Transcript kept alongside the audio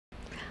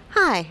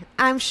Hi,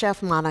 I'm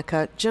Chef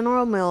Monica,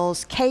 General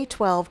Mills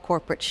K-12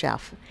 Corporate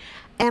Chef,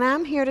 and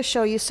I'm here to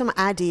show you some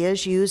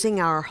ideas using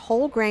our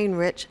whole grain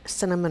rich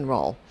cinnamon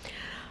roll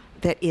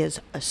that is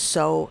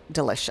so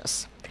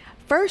delicious.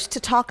 First, to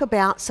talk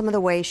about some of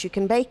the ways you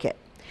can bake it.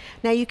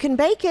 Now, you can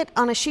bake it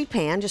on a sheet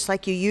pan just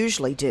like you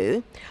usually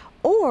do,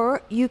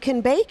 or you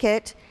can bake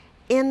it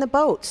in the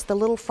boats, the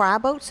little fry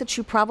boats that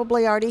you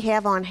probably already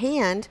have on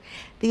hand.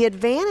 The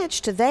advantage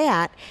to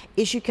that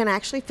is you can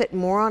actually fit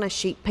more on a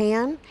sheet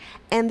pan,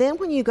 and then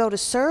when you go to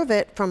serve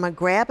it from a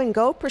grab and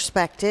go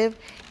perspective,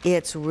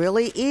 it's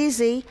really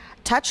easy,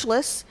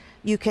 touchless.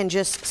 You can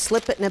just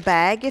slip it in a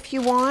bag if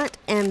you want,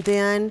 and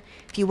then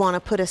if you want to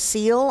put a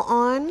seal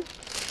on,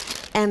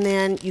 and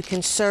then you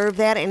can serve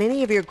that in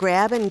any of your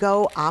grab and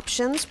go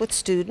options with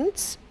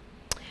students.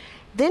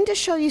 Then to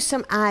show you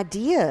some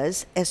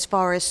ideas as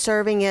far as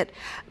serving it,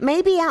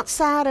 maybe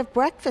outside of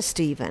breakfast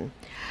even.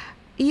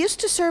 Used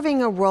to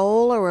serving a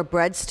roll or a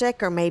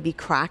breadstick or maybe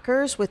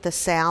crackers with a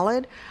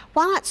salad,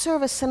 why not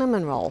serve a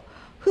cinnamon roll?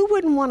 Who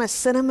wouldn't want a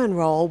cinnamon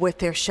roll with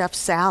their chef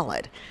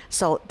salad?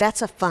 So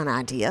that's a fun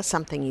idea,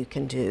 something you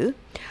can do.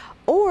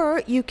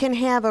 Or you can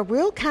have a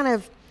real kind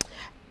of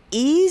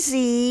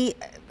easy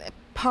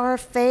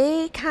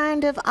parfait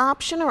kind of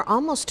option, or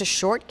almost a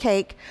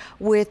shortcake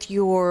with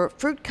your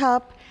fruit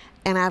cup.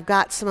 And I've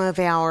got some of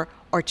our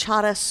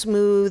horchata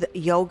smooth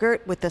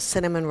yogurt with the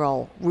cinnamon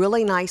roll.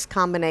 Really nice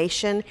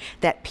combination,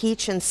 that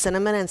peach and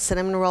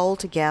cinnamon roll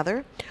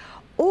together.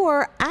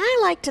 Or I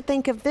like to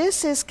think of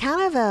this as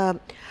kind of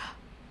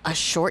a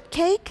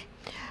shortcake.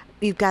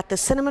 You've got the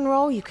cinnamon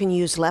roll, you can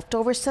use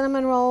leftover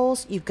cinnamon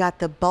rolls. You've got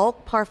the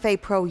bulk Parfait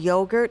Pro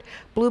yogurt,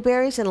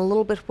 blueberries, and a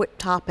little bit of whipped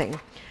topping.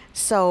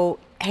 So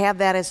have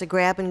that as a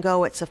grab and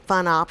go. It's a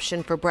fun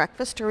option for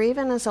breakfast or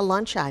even as a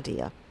lunch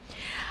idea.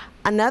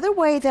 Another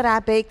way that I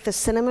bake the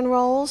cinnamon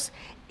rolls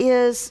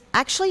is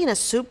actually in a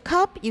soup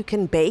cup. You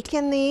can bake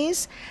in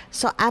these.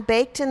 So I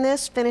baked in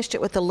this, finished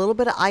it with a little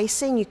bit of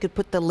icing. You could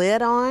put the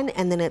lid on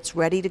and then it's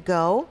ready to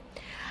go.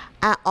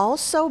 I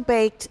also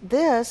baked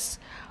this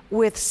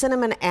with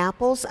cinnamon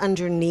apples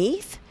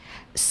underneath.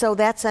 So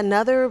that's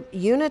another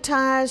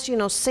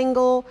unitized,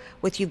 single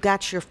with you've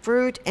got your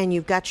fruit and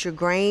you've got your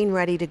grain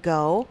ready to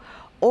go.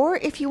 Or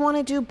if you want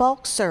to do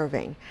bulk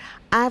serving,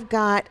 I've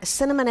got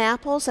cinnamon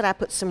apples that I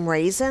put some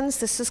raisins.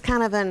 This is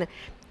kind of an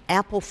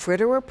apple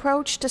fritter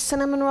approach to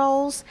cinnamon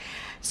rolls.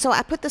 So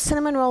I put the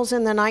cinnamon rolls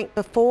in the night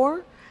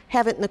before,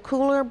 have it in the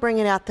cooler, bring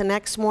it out the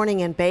next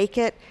morning and bake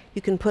it.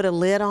 You can put a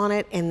lid on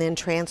it and then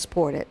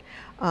transport it.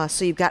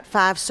 So you've got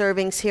 5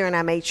 servings here, and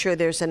I made sure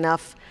there's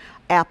enough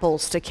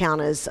apples to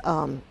count as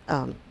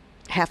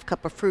half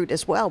cup of fruit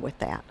as well with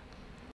that.